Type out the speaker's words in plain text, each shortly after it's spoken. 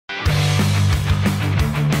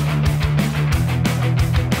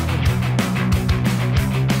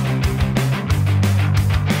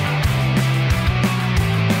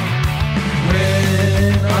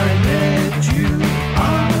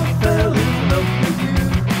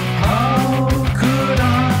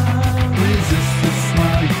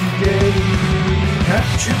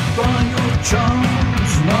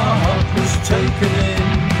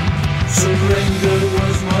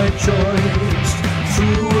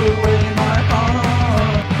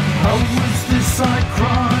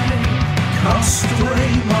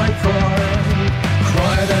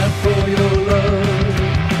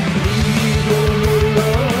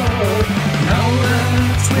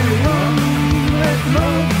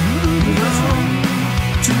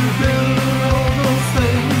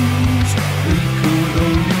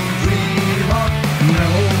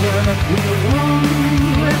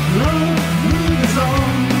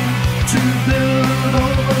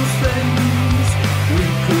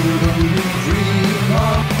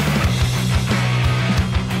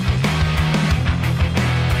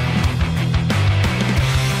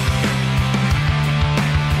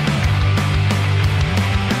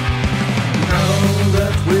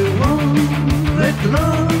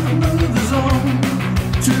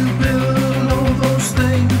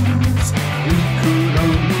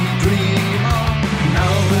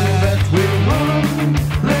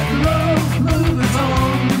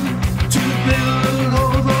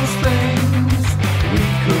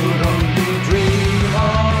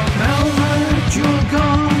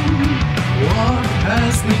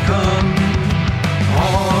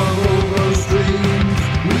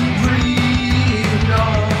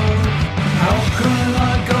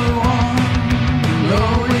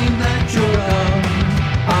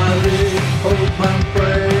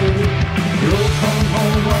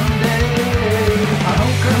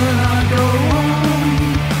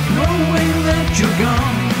you're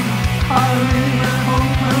gone, I live and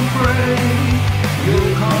hope and pray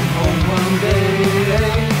you'll come home one day.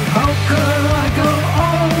 How could I go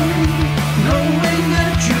on, knowing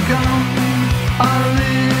that you're gone? I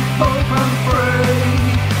live, hope and pray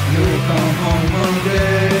you'll come home one day.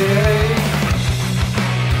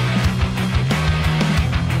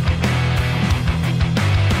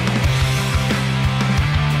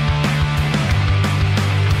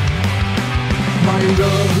 My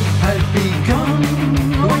road had begun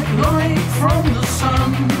like light from the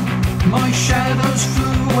sun. My shadows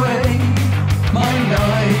flew away, my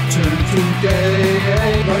night turned to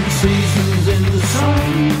day. Like seasons in the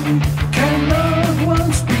sun, can love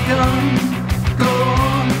once begun go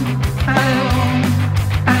on and on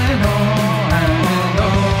and on and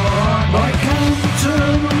on? Like an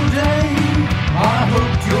eternal day, I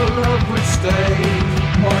hoped your love would stay.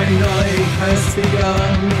 My night has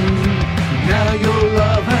begun, now your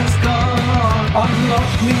love has gone.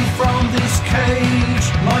 Unlock me from this cage,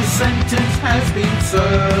 my sentence has been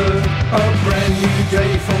served.